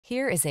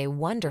Here is a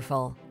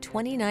wonderful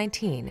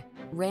 2019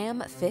 Ram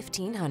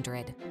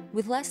 1500.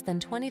 With less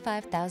than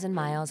 25,000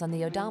 miles on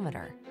the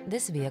odometer,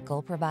 this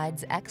vehicle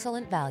provides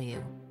excellent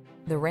value.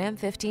 The Ram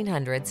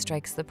 1500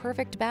 strikes the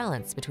perfect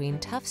balance between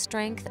tough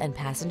strength and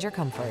passenger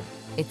comfort.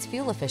 Its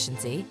fuel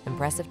efficiency,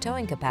 impressive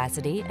towing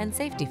capacity, and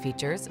safety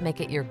features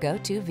make it your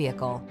go-to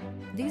vehicle.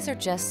 These are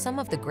just some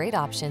of the great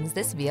options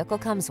this vehicle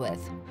comes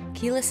with: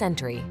 keyless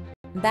entry,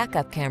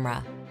 backup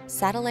camera,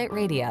 satellite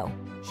radio,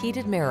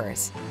 heated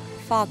mirrors,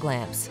 fog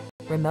lamps,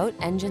 remote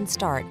engine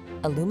start,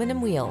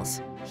 aluminum wheels,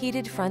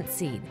 heated front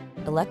seat,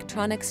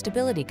 electronic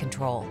stability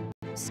control,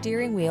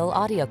 steering wheel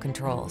audio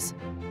controls.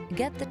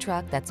 Get the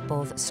truck that's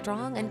both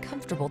strong and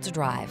comfortable to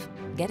drive.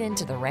 Get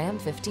into the Ram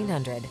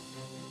 1500.